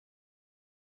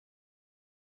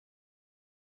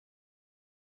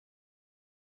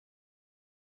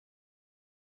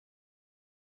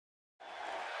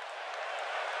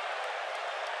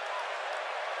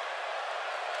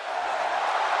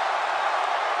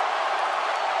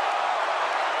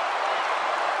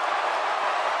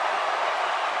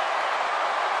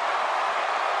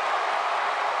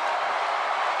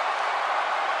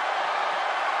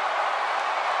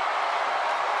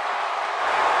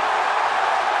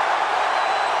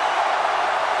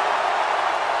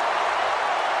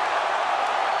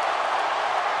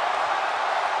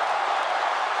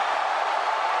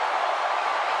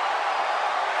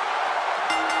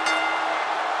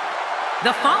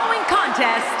The following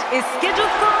contest is scheduled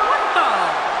for one fall.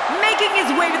 Making his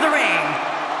way to the ring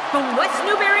from West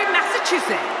Newbury,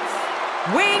 Massachusetts,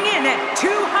 weighing in at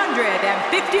 251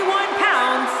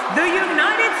 pounds, the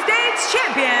United States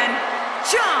Champion,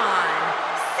 John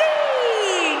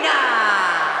Cena.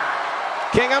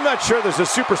 King, I'm not sure there's a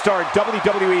superstar in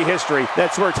WWE history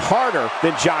that's worked harder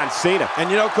than John Cena.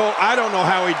 And you know, Cole, I don't know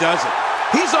how he does it.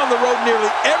 He's on the road nearly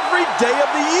every day of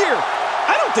the year.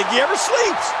 I don't think he ever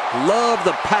sleeps. Love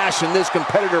the passion this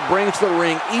competitor brings to the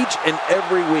ring each and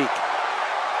every week.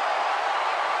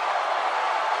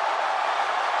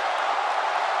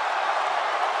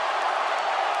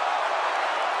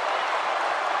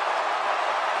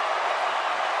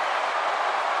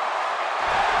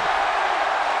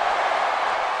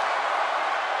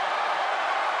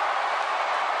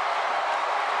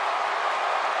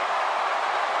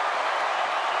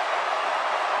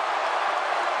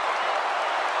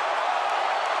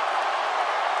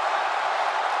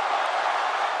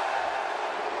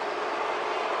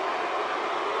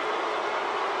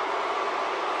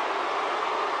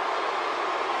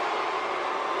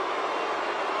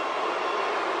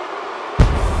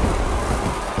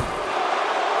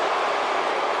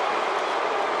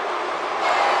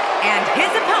 And his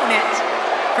opponent,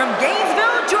 from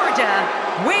Gainesville, Georgia,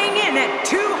 weighing in at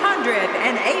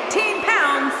 218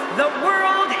 pounds, the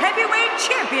World Heavyweight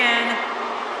Champion,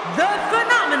 the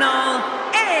phenomenal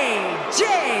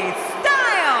AJ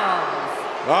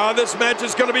Styles. This match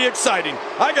is going to be exciting.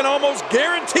 I can almost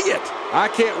guarantee it. I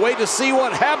can't wait to see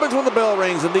what happens when the bell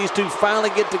rings and these two finally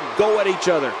get to go at each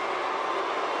other.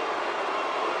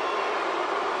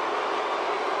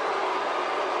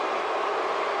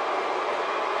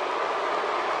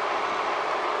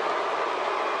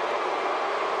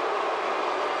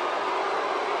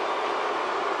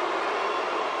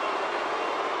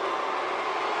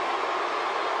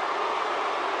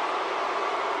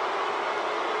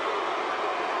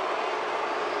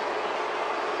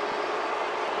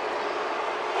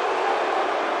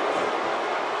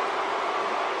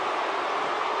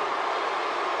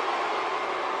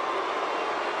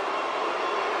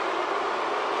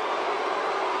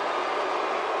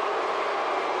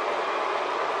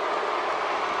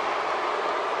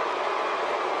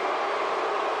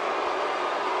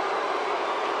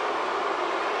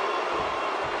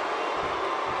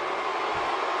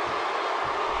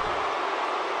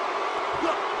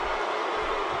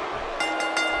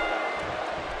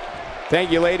 Thank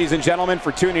you, ladies and gentlemen,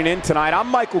 for tuning in tonight. I'm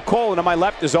Michael Cole, and on my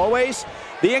left, as always,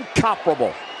 the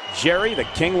incomparable Jerry the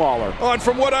King Lawler. Oh, and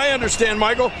from what I understand,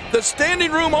 Michael, the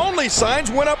standing room only signs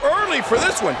went up early for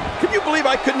this one. Can you believe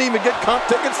I couldn't even get comp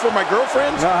tickets for my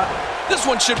girlfriends? This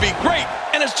one should be great,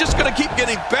 and it's just going to keep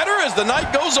getting better as the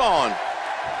night goes on.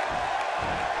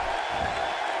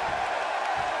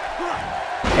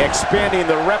 Expanding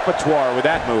the repertoire with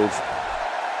that move.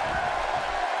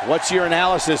 What's your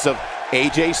analysis of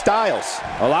AJ Styles?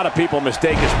 A lot of people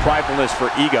mistake his pridefulness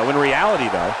for ego. In reality,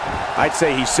 though, I'd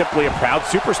say he's simply a proud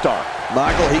superstar.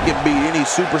 Michael, he can beat any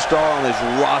superstar on his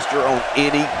roster on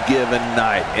any given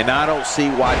night, and I don't see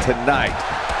why tonight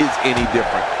is any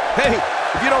different. Hey,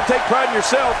 if you don't take pride in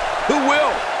yourself, who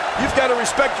will? You've got to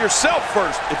respect yourself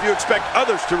first if you expect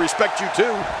others to respect you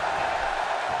too.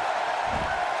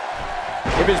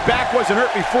 If his back wasn't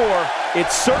hurt before, it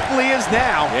certainly is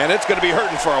now. And it's going to be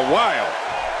hurting for a while.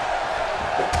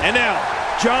 And now,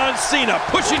 John Cena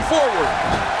pushing forward.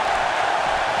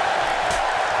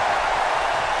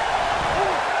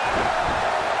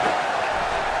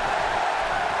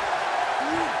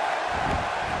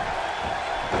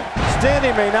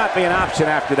 Standing may not be an option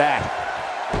after that.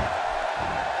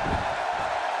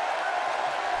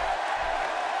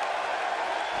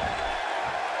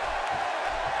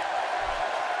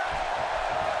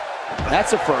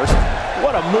 That's a first.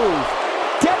 What a move.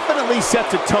 Definitely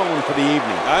sets a tone for the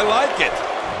evening. I like it.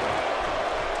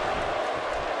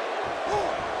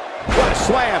 What a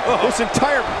slam. Oh. This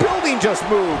entire building just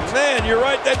moved. Man, you're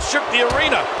right. That shook the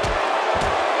arena.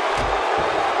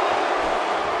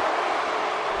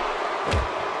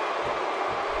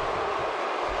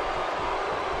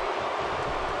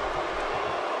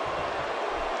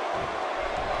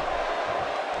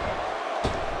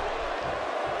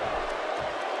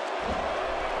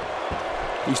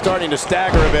 He's starting to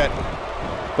stagger a bit,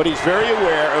 but he's very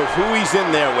aware of who he's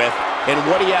in there with and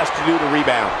what he has to do to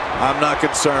rebound. I'm not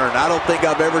concerned. I don't think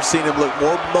I've ever seen him look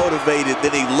more motivated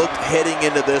than he looked heading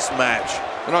into this match.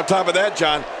 And on top of that,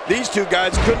 John, these two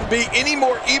guys couldn't be any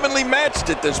more evenly matched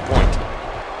at this point.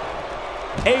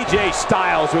 AJ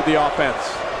Styles with the offense.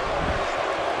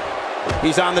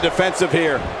 He's on the defensive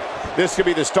here. This could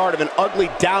be the start of an ugly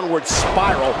downward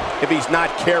spiral if he's not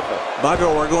careful.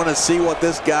 Michael, we're going to see what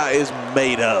this guy is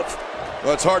made of.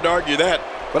 Well, it's hard to argue that,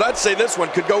 but I'd say this one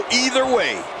could go either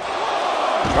way.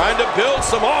 Trying to build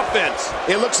some offense.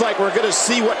 It looks like we're going to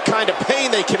see what kind of pain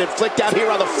they can inflict out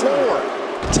here on the floor.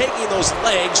 Taking those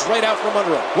legs right out from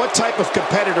under him. What type of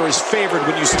competitor is favored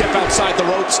when you step outside the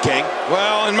ropes, King?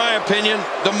 Well, in my opinion,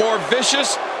 the more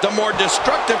vicious, the more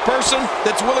destructive person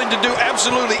that's willing to do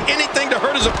absolutely anything to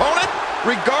hurt his opponent,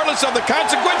 regardless of the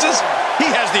consequences, he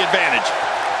has the advantage.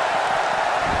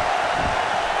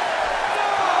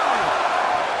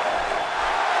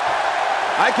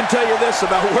 I can tell you this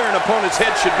about where an opponent's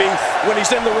head should be when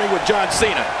he's in the ring with John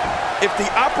Cena. If the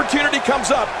opportunity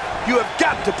comes up, you have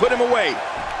got to put him away.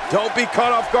 Don't be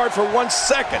caught off guard for 1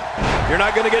 second. You're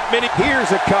not going to get many.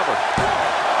 Here's a cover.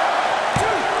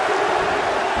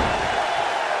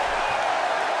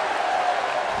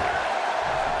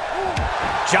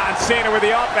 John Cena with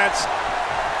the offense.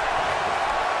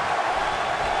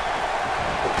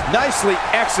 Nicely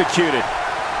executed.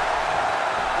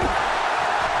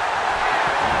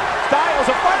 Styles,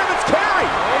 a fireman's carry.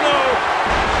 Oh, no.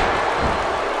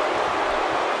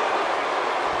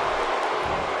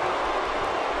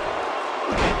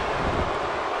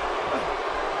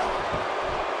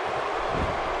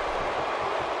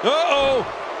 Uh-oh,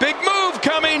 big move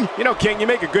coming. You know, King, you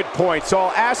make a good point, so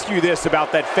I'll ask you this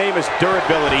about that famous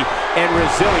durability and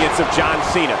resilience of John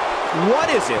Cena. What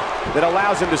is it that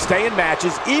allows him to stay in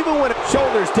matches even when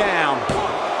shoulders down?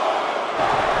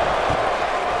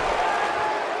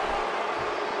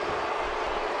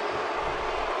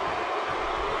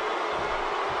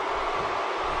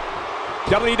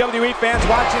 WWE fans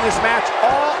watching this match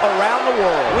all around the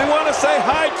world. We want to say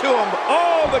hi to them,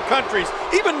 all the countries,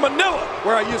 even Manila,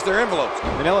 where I use their envelopes.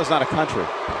 Manila's not a country.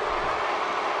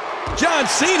 John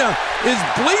Cena is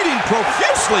bleeding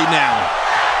profusely now.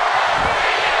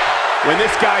 When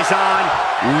this guy's on,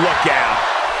 look out.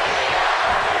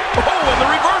 Oh, and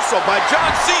the reversal by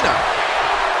John Cena.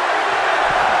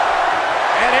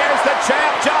 And here's the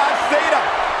champ, John Cena.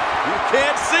 You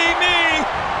can't see me,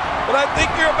 but I think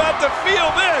you're about to feel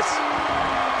this.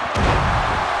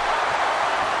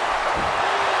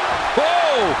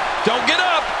 Whoa, don't get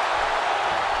up.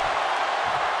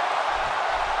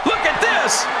 Look at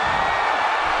this.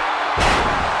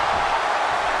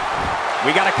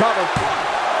 We got a cover.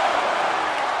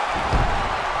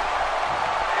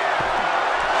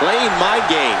 Playing mind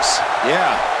games.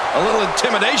 Yeah, a little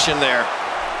intimidation there.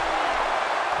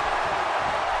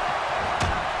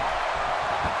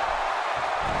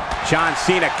 John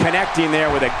Cena connecting there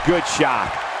with a good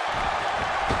shot.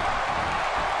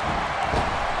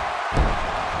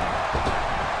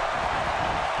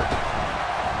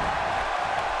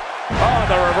 Oh,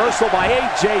 the reversal by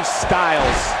AJ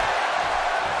Styles.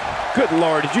 Good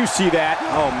Lord, did you see that?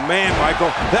 Oh, man,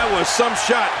 Michael, that was some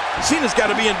shot. Cena's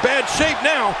got to be in bad shape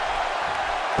now.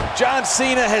 John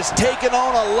Cena has taken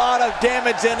on a lot of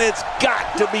damage, and it's got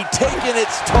to be taking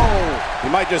its toll.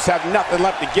 He might just have nothing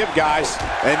left to give, guys.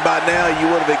 And by now, you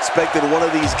would have expected one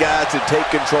of these guys to take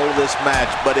control of this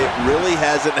match, but it really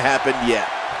hasn't happened yet.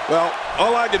 Well,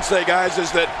 all I can say, guys,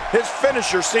 is that his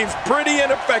finisher seems pretty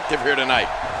ineffective here tonight.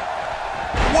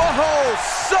 Whoa,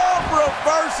 sub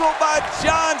reversal by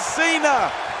John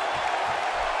Cena.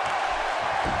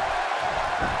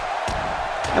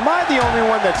 Am I the only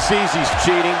one that sees he's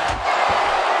cheating?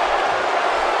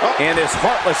 Oh. And his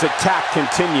heartless attack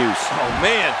continues. Oh,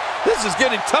 man, this is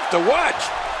getting tough to watch.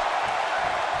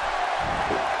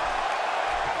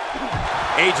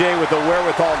 AJ with the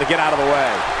wherewithal to get out of the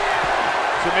way.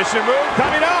 Submission move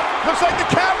coming up. Looks like the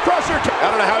calf crusher.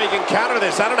 I don't know how he can counter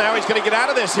this. I don't know how he's going to get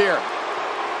out of this here.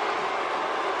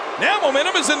 Now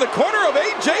momentum is in the corner of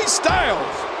AJ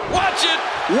Styles. Watch it.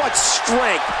 What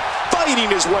strength,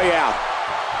 fighting his way out.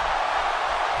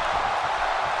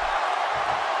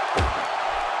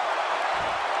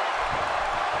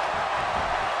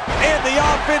 And the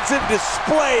offensive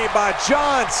display by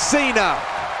John Cena.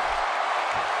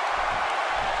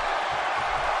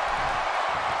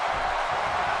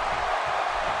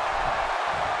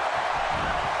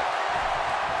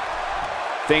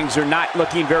 Things are not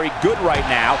looking very good right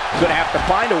now. Gonna have to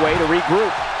find a way to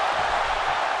regroup.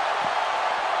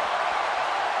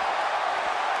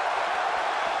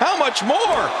 How much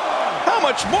more? How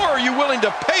much more are you willing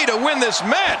to pay to win this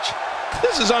match?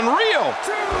 This is unreal.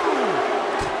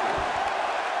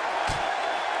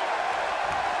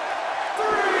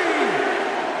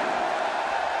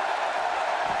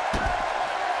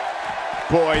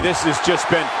 Boy, this has just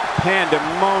been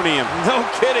pandemonium. No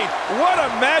kidding. What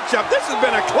a matchup. This has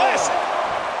been a classic.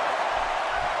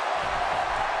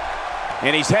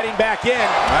 And he's heading back in.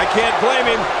 I can't blame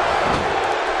him.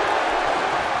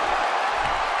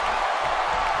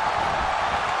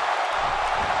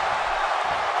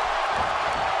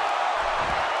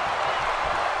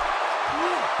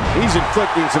 He's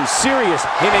inflicting some serious.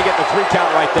 He may get the 3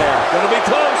 count right there. Gonna be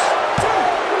close.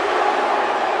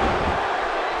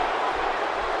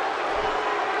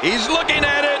 He's looking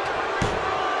at it.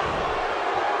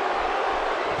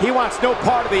 He wants no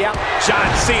part of the out. John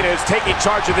Cena is taking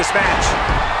charge of this match.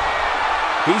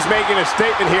 He's making a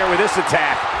statement here with this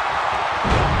attack.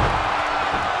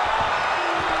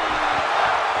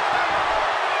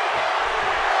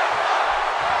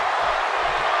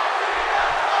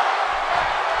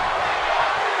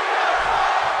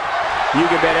 You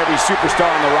can bet every superstar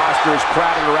on the roster is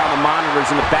crowded around the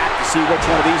monitors in the back to see which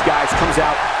one of these guys comes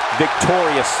out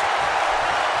victorious.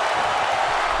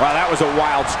 Wow, that was a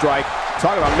wild strike.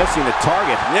 Talk about missing the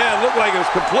target. Yeah, it looked like it was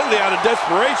completely out of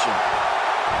desperation.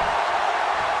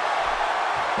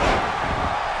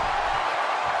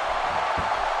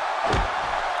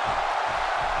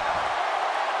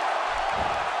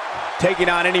 Taking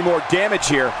on any more damage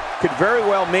here could very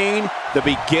well mean the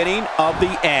beginning of the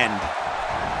end.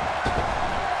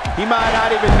 He might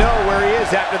not even know where he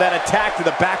is after that attack to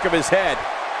the back of his head.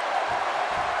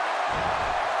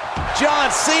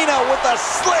 John Cena with a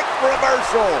slick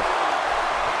reversal.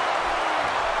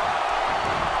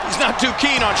 He's not too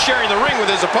keen on sharing the ring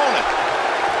with his opponent.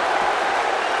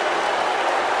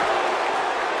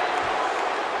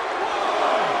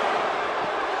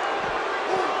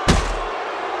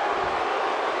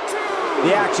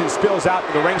 The action spills out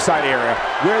to the ringside area,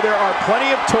 where there are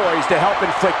plenty of toys to help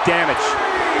inflict damage.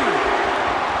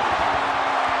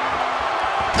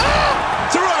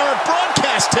 Through our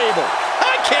broadcast table.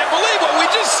 I can't believe what we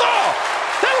just saw.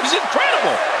 That was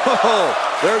incredible. Oh,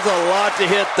 there's a lot to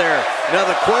hit there. Now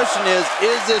the question is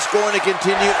this going to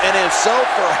continue? And if so,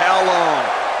 for how long?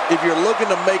 If you're looking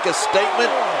to make a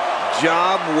statement,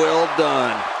 job well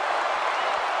done.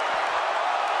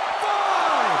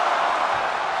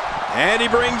 And he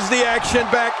brings the action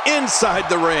back inside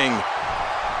the ring.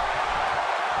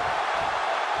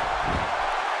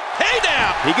 Hey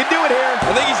now! He can do it here.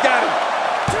 I think he's got it.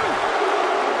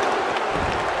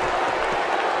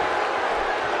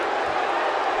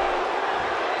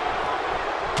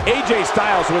 AJ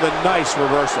Styles with a nice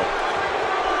reversal.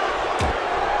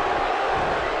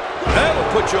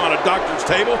 That'll put you on a doctor's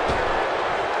table.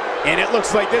 And it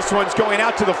looks like this one's going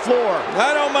out to the floor.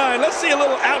 I don't mind. Let's see a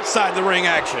little outside the ring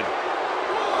action.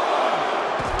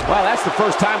 Well, that's the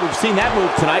first time we've seen that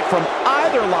move tonight from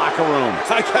either locker room.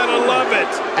 I gotta love it.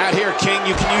 Out here, King,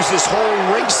 you can use this whole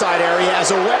ringside area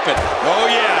as a weapon. Oh,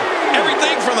 yeah.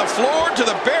 Everything from the floor to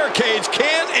the barricades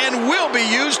can and will be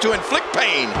used to inflict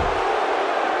pain.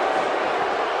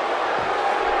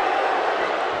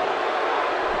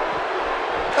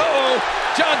 Uh-oh.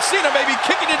 John Cena may be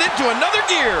kicking it into another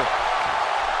gear.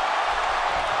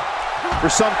 For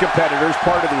some competitors,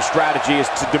 part of their strategy is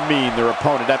to demean their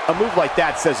opponent. A move like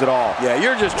that says it all. Yeah,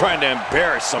 you're just trying to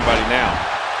embarrass somebody now.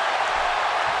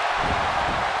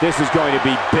 This is going to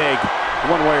be big,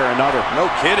 one way or another. No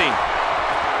kidding.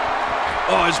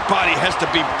 Oh, his body has to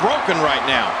be broken right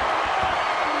now.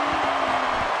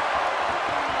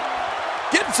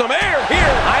 Getting some air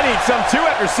here. I need some too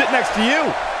after sitting next to you.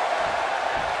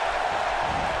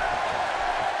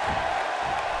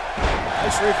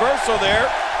 Nice reversal there.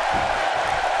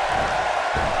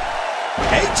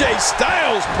 AJ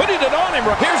Styles putting it on him.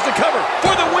 Here's the cover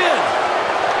for the win.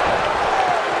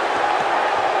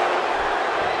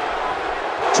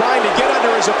 Trying to get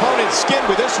under his opponent's skin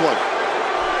with this one.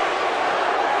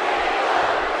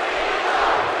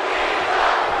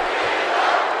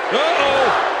 Uh-oh.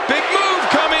 Big move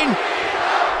coming.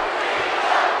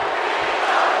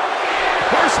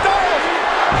 Here's Styles.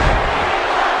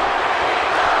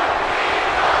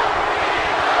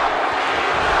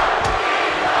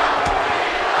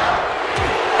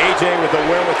 AJ with the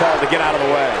wherewithal to get out of the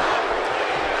way.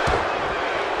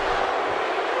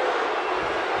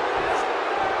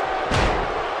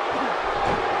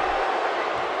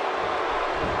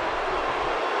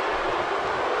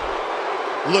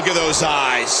 Look at those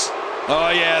eyes. Oh,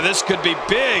 yeah, this could be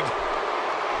big.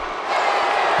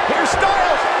 Here's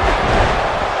Styles.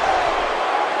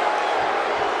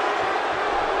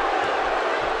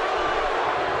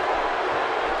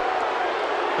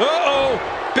 Uh-oh.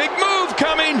 Big move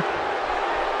coming.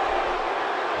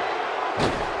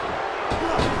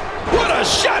 What a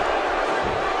shot.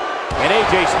 And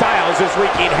AJ Styles is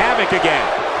wreaking havoc again.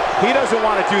 He doesn't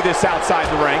want to do this outside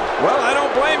the ring. Well, I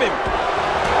don't blame him.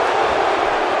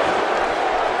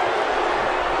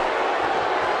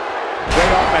 Ready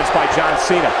offense by John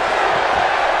Cena.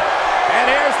 And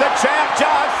here's the champ,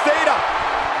 John Cena.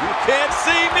 You can't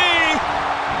see me,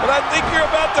 but I think you're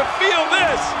about to feel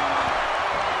this.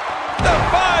 The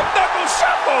five-knuckle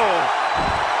shuffle.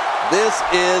 This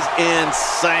is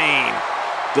insane.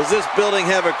 Does this building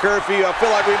have a curfew? I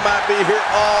feel like we might be here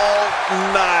all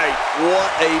night.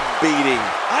 What a beating.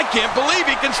 I can't believe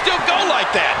he can still go like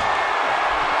that.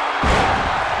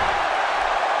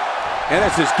 And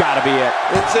this has got to be it.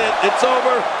 It's it. It's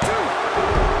over.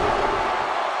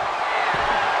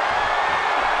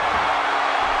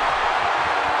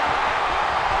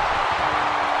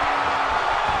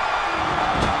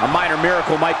 A minor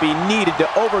miracle might be needed to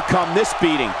overcome this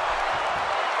beating.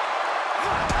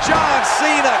 John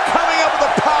Cena coming up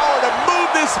with the power to move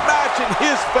this match in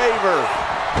his favor.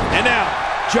 And now,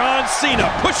 John Cena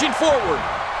pushing forward.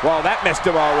 Well, that missed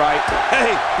him all right.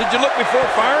 Hey, did you look before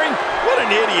firing? What an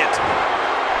idiot.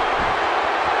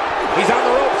 He's on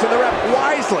the ropes, and the ref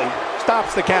wisely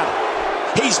stops the count.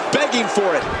 He's begging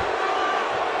for it.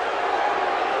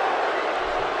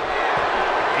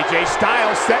 AJ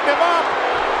Styles setting him up.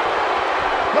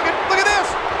 Look at this.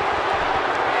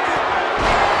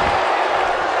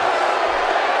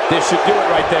 This should do it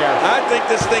right there. I think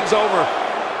this thing's over.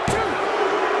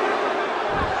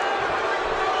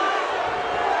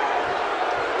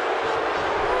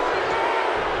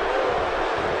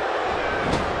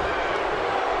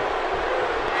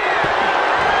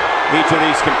 Each of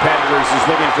these competitors is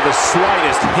looking for the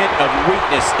slightest hint of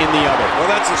weakness in the other. Well,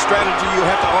 that's a strategy you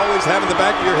have to always have in the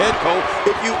back of your head, Cole.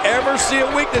 If you ever see a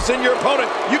weakness in your opponent,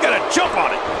 you got to jump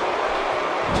on it.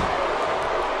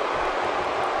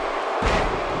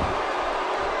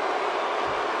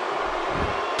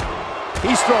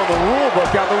 He's throwing the rule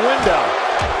book out the window.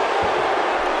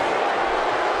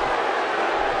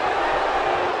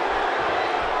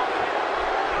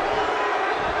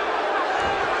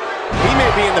 He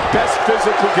may be in the best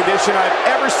physical condition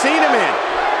I've ever seen him in.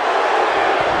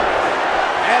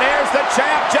 And here's the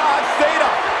champ, John Cena.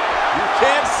 You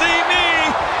can't see me,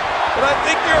 but I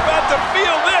think you're about to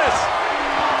feel this.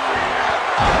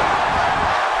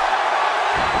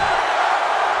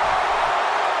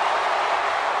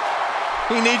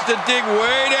 He needs to dig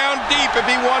way down deep if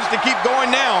he wants to keep going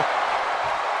now.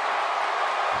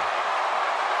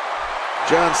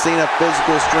 John Cena,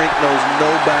 physical strength knows no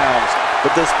bounds,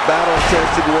 but this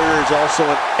battle-tested warrior is also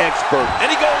an expert. And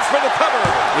he goes for the cover.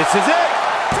 This is it.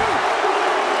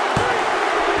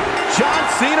 John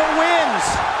Cena wins.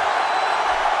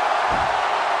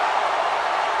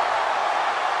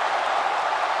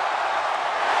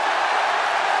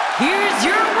 Here's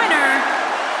your winner,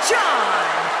 John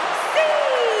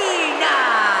Cena.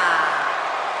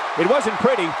 It wasn't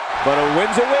pretty, but a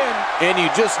win's a win. And you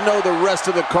just know the rest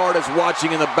of the card is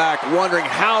watching in the back, wondering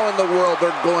how in the world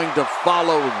they're going to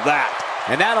follow that.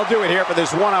 And that'll do it here for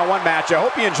this one-on-one match. I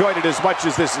hope you enjoyed it as much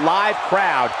as this live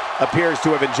crowd appears to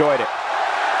have enjoyed it.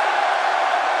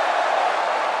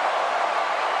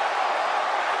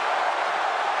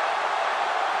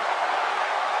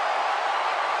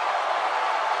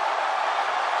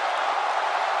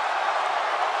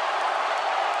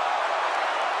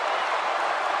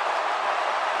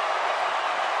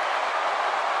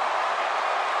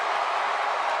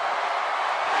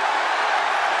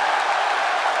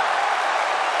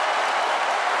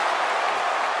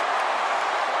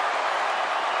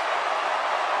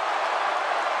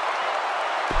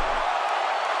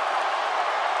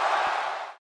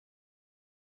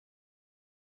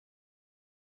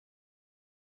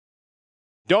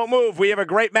 Don't move. We have a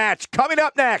great match coming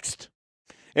up next.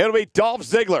 It'll be Dolph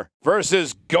Ziggler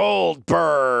versus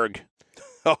Goldberg.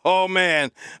 Oh,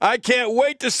 man. I can't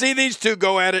wait to see these two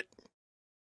go at it.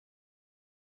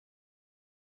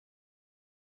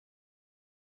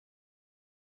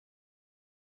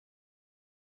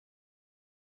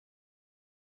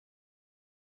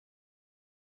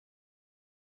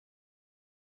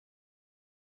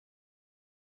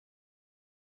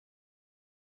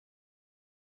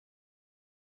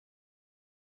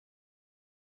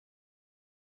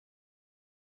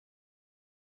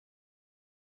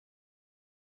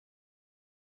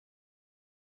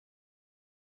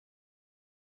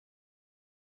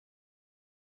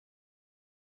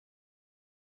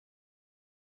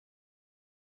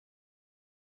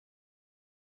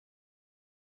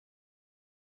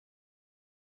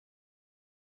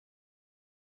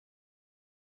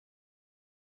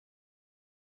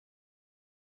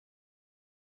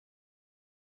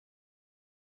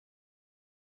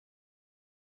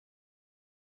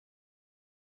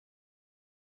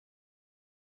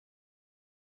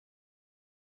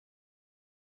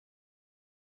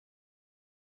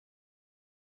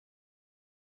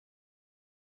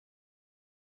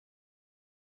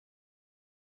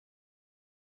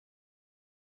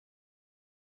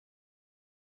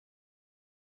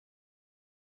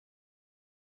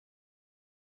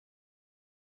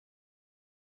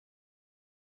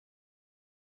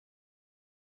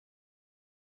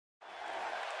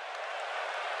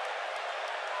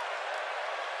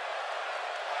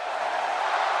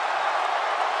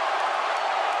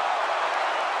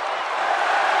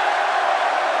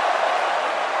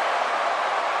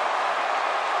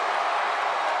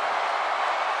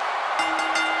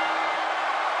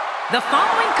 The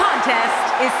following contest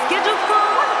is scheduled for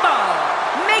one fall.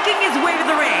 Making his way to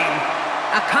the ring,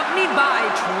 accompanied by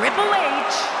Triple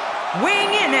H,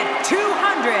 weighing in at 218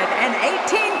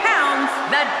 pounds,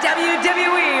 the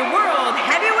WWE World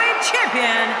Heavyweight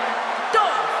Champion,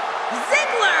 Dolph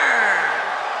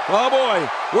Ziggler. Oh boy,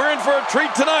 we're in for a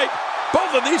treat tonight.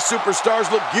 Both of these superstars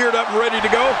look geared up and ready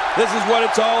to go. This is what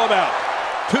it's all about.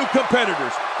 Two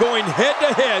competitors going head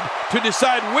to head to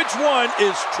decide which one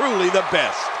is truly the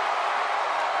best.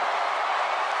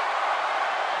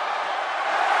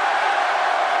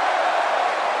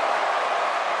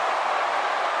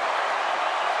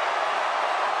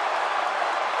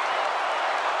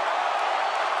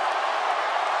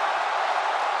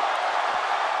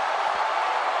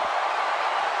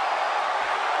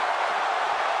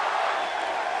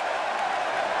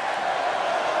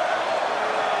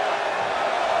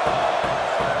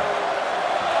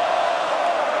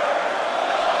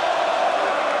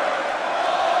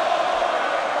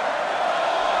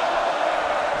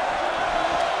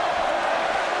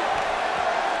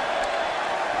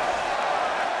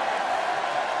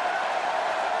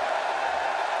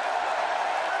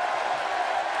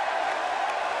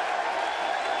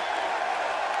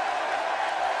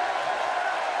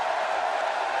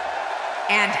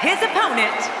 And his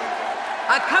opponent,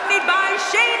 accompanied by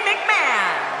Shane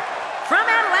McMahon, from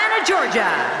Atlanta,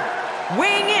 Georgia,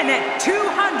 weighing in at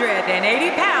 280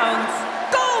 pounds,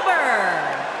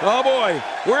 Goldberg. Oh boy,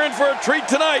 we're in for a treat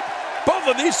tonight. Both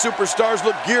of these superstars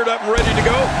look geared up and ready to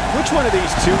go. Which one of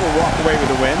these two will walk away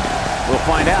with the win? We'll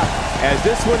find out as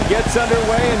this one gets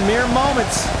underway in mere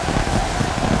moments.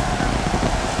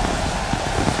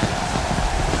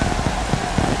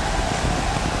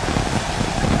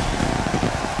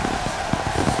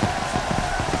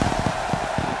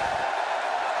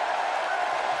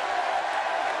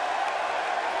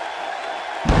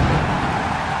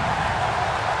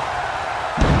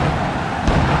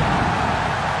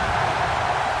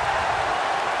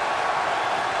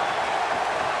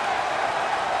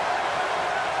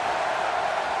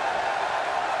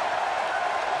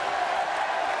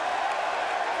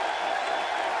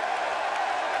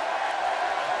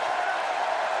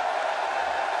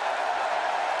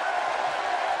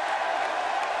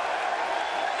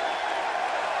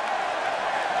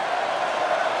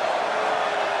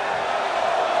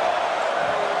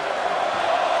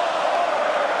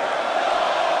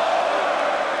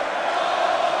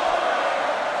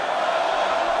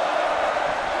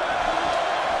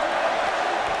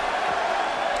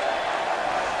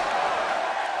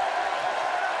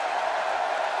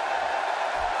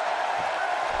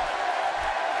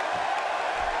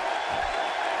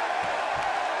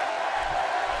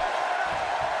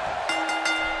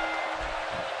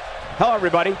 Hello,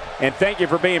 everybody, and thank you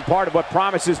for being part of what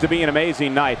promises to be an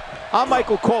amazing night. I'm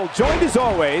Michael Cole, joined as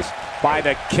always by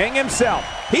the King himself.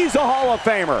 He's a Hall of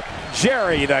Famer,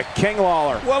 Jerry the King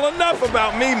Lawler. Well, enough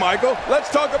about me, Michael.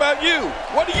 Let's talk about you.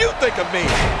 What do you think of me?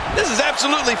 This is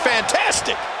absolutely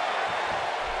fantastic.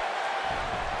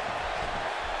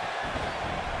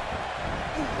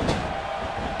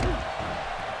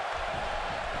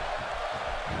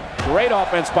 Great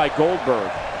offense by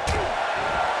Goldberg.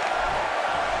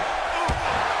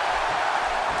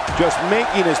 Just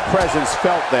making his presence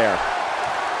felt there.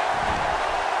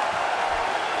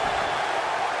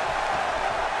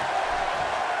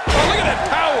 Oh, look at that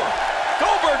power.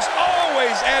 Goldberg's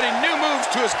always adding new moves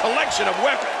to his collection of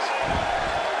weapons.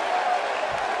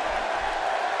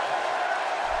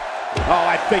 Oh,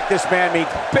 I think this man means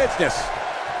business.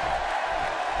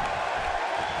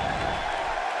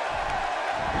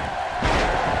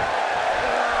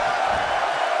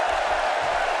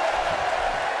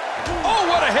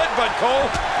 Headbutt,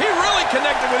 Cole. He really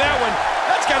connected with that one.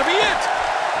 That's got to be it.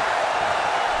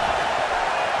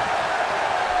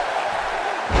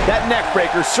 That neck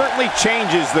breaker certainly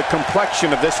changes the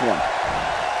complexion of this one.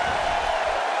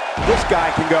 This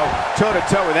guy can go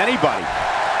toe-to-toe with anybody.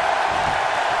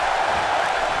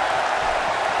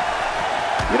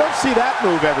 You don't see that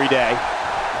move every day.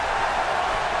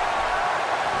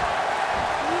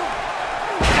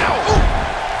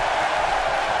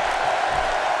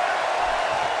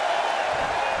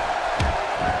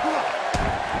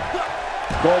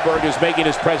 Goldberg is making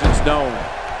his presence known.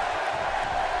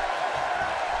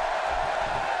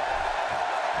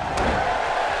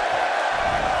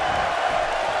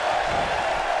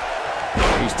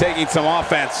 He's taking some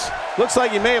offense. Looks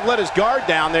like he may have let his guard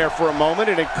down there for a moment,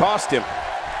 and it cost him.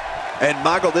 And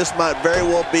Michael, this might very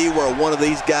well be where one of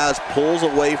these guys pulls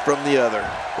away from the other.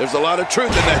 There's a lot of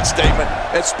truth in that statement,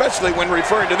 especially when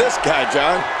referring to this guy,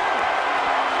 John.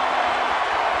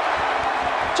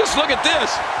 Just look at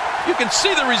this. You can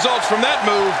see the results from that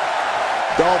move.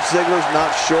 Dolph Ziggler's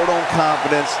not short on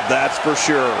confidence, that's for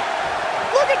sure.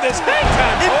 Look at this hang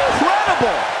time.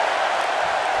 Incredible!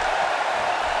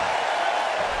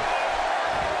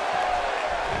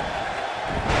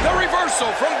 The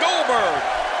reversal from Goldberg.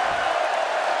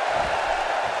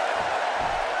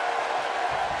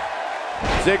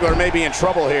 Ziggler may be in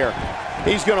trouble here.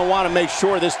 He's going to want to make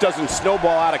sure this doesn't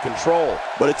snowball out of control.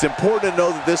 But it's important to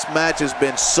know that this match has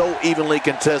been so evenly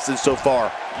contested so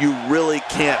far. You really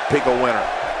can't pick a winner.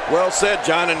 Well said,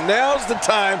 John, and now's the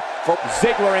time for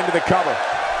Ziggler into the cover. 1,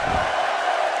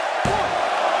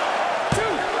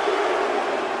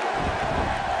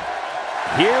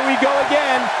 2. Here we go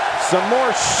again. Some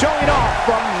more showing off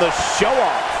from the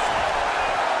show-off.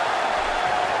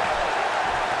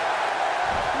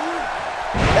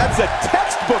 That's a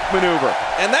textbook maneuver.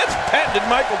 And that's patented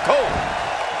Michael Cole.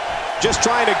 Just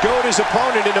trying to goad his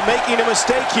opponent into making a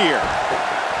mistake here.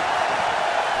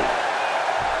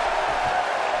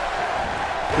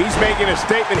 He's making a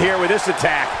statement here with this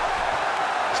attack.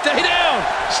 Stay down!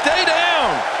 Stay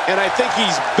down! And I think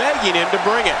he's begging him to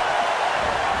bring it.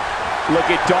 Look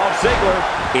at Dolph Ziggler.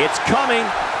 It's coming.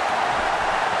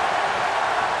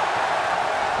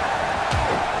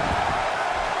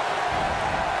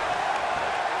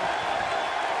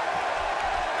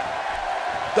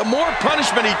 The more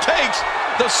punishment he takes,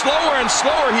 the slower and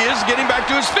slower he is getting back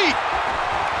to his feet.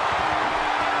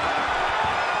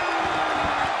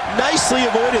 Nicely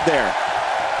avoided there.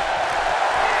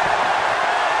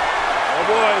 Oh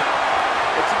boy.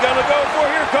 What's he gonna go for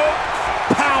here, Cole?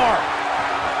 Power.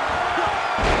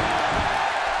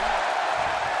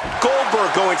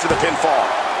 Goldberg going for the pinfall.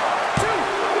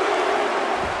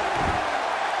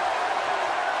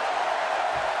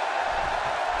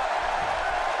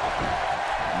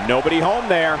 Nobody home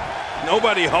there.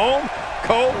 Nobody home?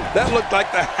 Cole, that looked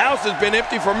like the house has been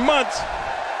empty for months.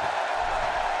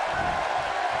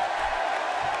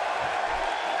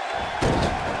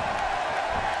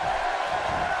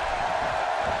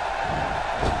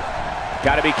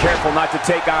 Got to be careful not to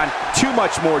take on too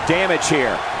much more damage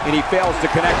here. And he fails to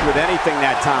connect with anything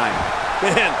that time.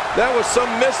 Man, that was some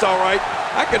miss, all right.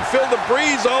 I can feel the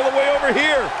breeze all the way over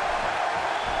here.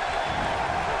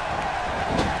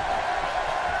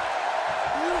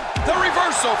 The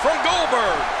reversal from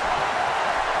Goldberg.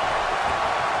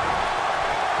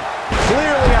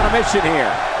 Clearly on a mission here.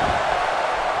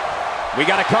 We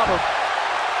got a cover.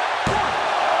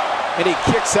 And he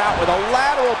kicks out with a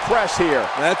lateral press here.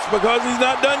 That's because he's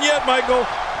not done yet, Michael.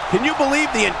 Can you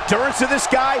believe the endurance of this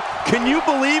guy? Can you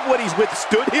believe what he's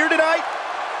withstood here tonight?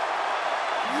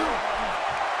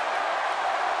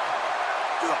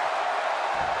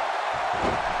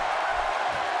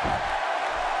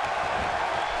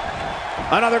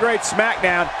 Another great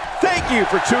SmackDown. Thank you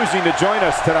for choosing to join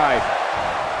us tonight.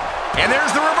 And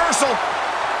there's the reversal.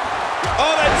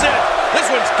 Oh, that's it. This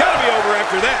one's got to be over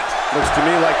after that. Looks to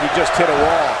me like he just hit a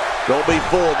wall. Don't be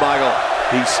fooled, Michael.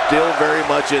 He's still very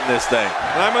much in this thing.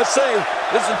 And I must say,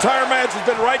 this entire match has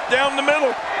been right down the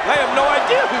middle. I have no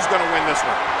idea who's going to win this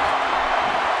one.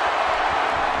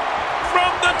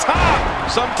 From the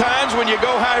top. Sometimes when you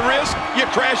go high risk, you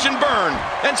crash and burn.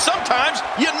 And sometimes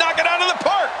you knock it out of the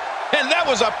park. And that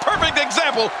was a perfect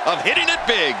example of hitting it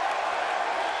big.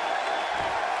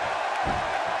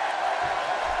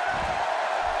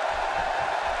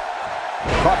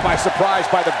 Caught by surprise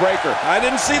by the breaker. I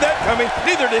didn't see that coming.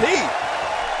 Neither did he.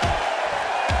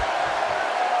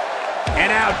 And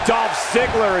now Dolph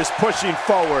Ziggler is pushing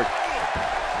forward.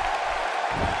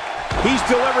 He's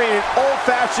delivering an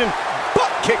old-fashioned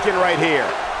butt kicking right here.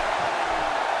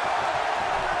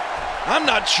 I'm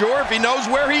not sure if he knows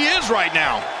where he is right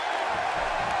now.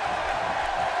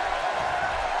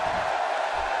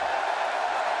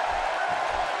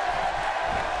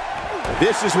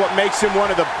 This is what makes him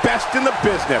one of the best in the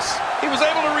business. He was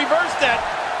able to reverse that.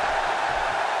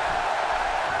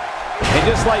 And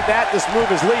just like that, this move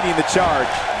is leading the charge.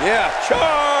 Yeah,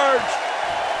 charge!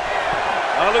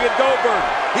 Oh, look at Goldberg.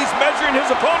 He's measuring his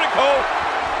opponent, Cole.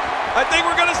 I think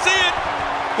we're going to see it.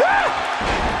 Ah!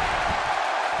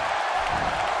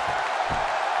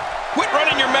 Quit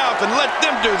running your mouth and let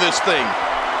them do this thing.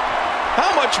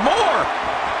 How much more?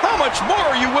 How much more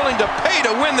are you willing to pay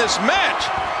to win this match?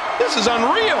 This is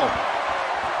unreal.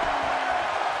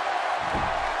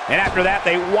 And after that,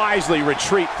 they wisely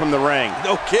retreat from the ring.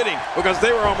 No kidding, because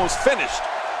they were almost finished.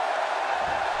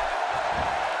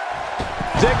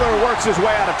 Ziggler works his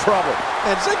way out of trouble.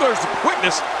 And Ziggler's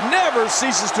quickness never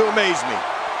ceases to amaze me.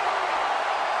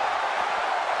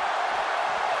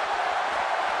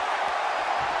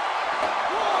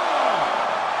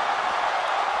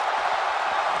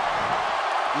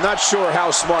 Not sure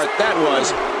how smart that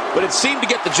was, but it seemed to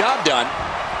get the job done.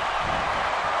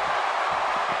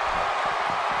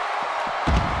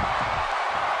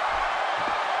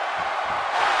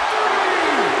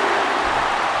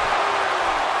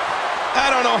 I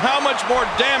don't know how much more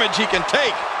damage he can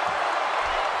take.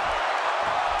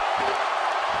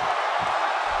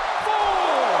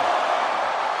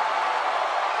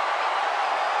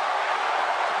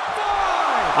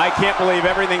 I can't believe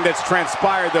everything that's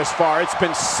transpired thus far. It's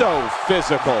been so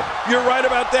physical. You're right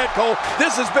about that, Cole.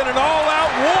 This has been an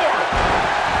all-out war.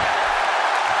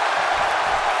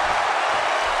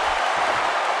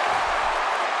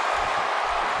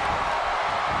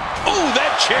 Oh,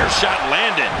 that chair shot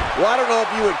landed. Well, I don't know if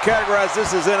you would categorize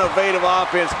this as innovative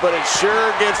offense, but it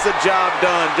sure gets the job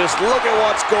done. Just look at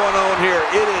what's going on here.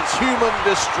 It is human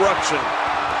destruction.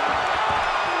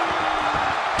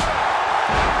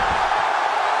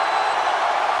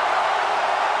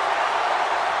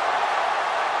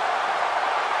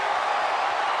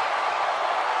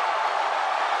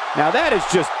 Now that is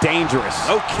just dangerous.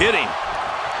 No kidding.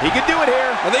 He can do it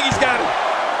here. I think he's got it.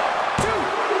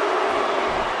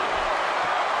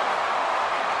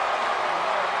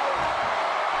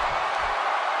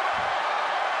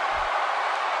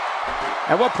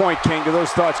 At what point, King, do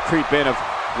those thoughts creep in of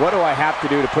what do I have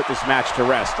to do to put this match to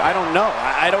rest? I don't know.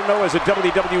 I don't know as a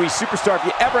WWE superstar if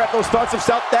you ever have those thoughts of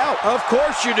self-doubt. Of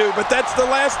course you do, but that's the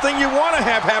last thing you want to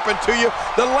have happen to you.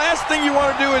 The last thing you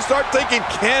want to do is start thinking,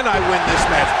 can I win this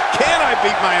match? Can I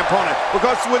beat my opponent?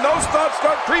 Because when those thoughts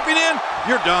start creeping in,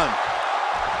 you're done.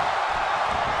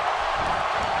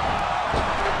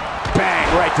 Bang,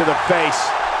 right to the face.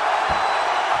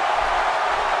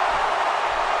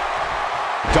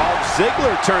 Dolph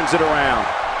Ziggler turns it around.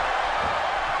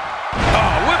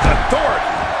 Oh, with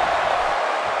authority.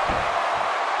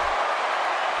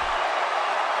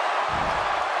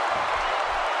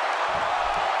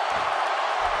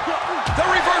 The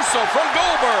reversal from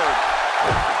Goldberg.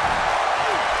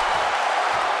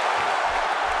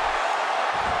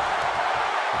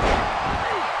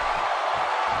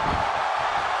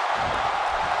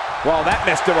 Well, that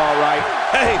missed him all right.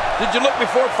 Hey, did you look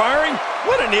before firing?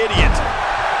 What an idiot.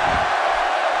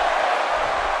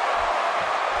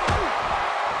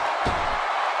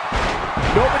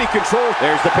 Nobody controls.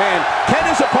 There's the pin. Can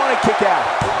his opponent kick out?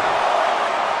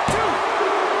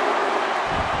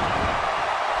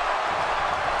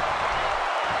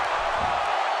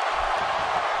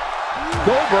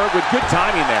 Goldberg with good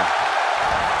timing there.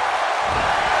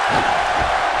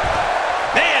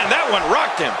 Man, that one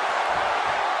rocked him.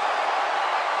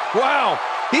 Wow,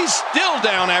 he's still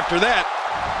down after that.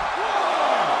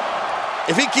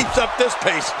 If he keeps up this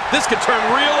pace, this could turn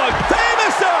real ugly.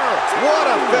 Famouser! What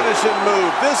a finishing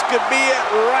move. This could be it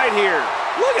right here.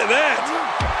 Look at that.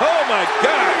 Oh, my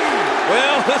God.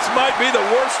 Well, this might be the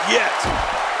worst yet.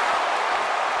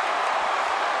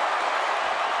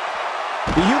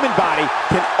 The human body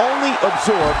can only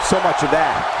absorb so much of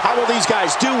that. How will these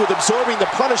guys do with absorbing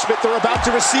the punishment they're about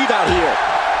to receive out here?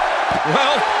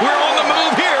 Well, we're on the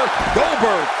move here.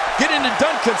 Goldberg getting it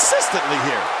done consistently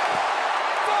here.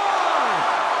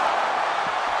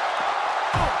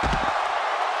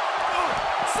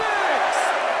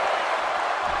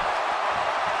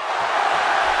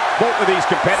 Both of these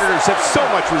competitors have so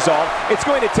much resolve, it's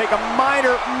going to take a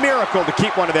minor miracle to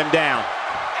keep one of them down.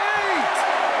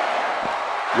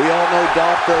 We all know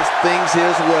Dolph does things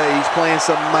his way. He's playing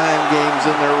some mind games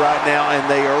in there right now, and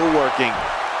they are working.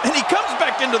 And he comes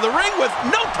back into the ring with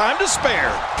no time to spare.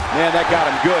 Man, that got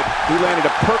him good. He landed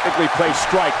a perfectly placed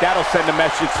strike. That'll send a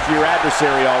message to your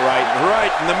adversary, all right.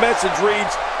 Right, and the message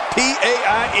reads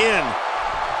P-A-I-N.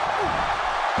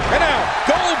 And now,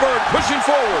 Goldberg pushing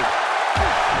forward.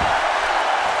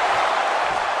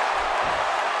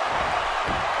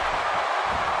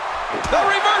 The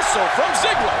reversal from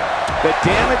Ziggler. The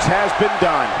damage has been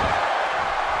done.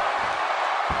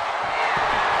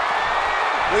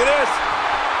 Look at this.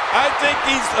 I think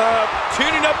he's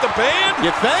tuning up the band.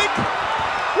 You think?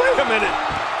 Wait a minute.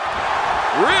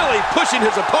 Really pushing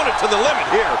his opponent to the limit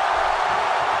here.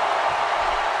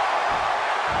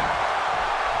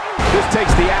 This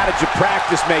takes the adage of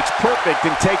practice makes perfect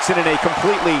and takes it in a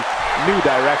completely new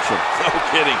direction. No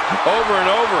kidding. Over and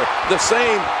over, the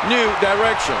same new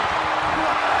direction.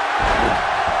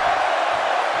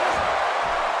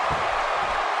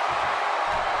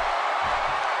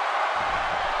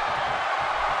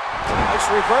 Nice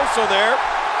reversal there.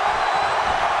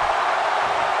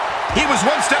 He was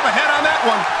one step ahead on that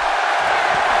one.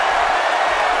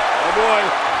 Oh boy.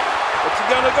 What's he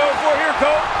gonna go for here,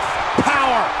 Cole?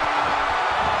 Power.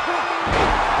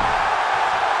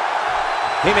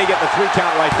 He may get the 3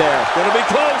 count right there. Gonna be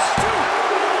close.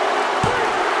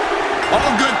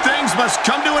 All good things must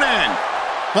come to an end.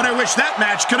 But I wish that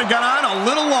match could have gone on a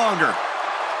little longer.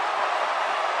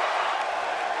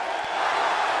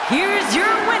 Here's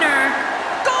your winner,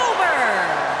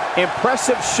 Goldberg.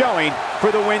 Impressive showing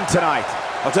for the win tonight.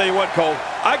 I'll tell you what, Cole,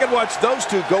 I could watch those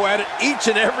two go at it each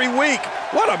and every week.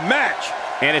 What a match.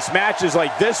 And it's matches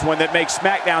like this one that make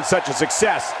SmackDown such a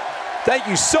success. Thank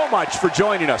you so much for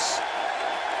joining us.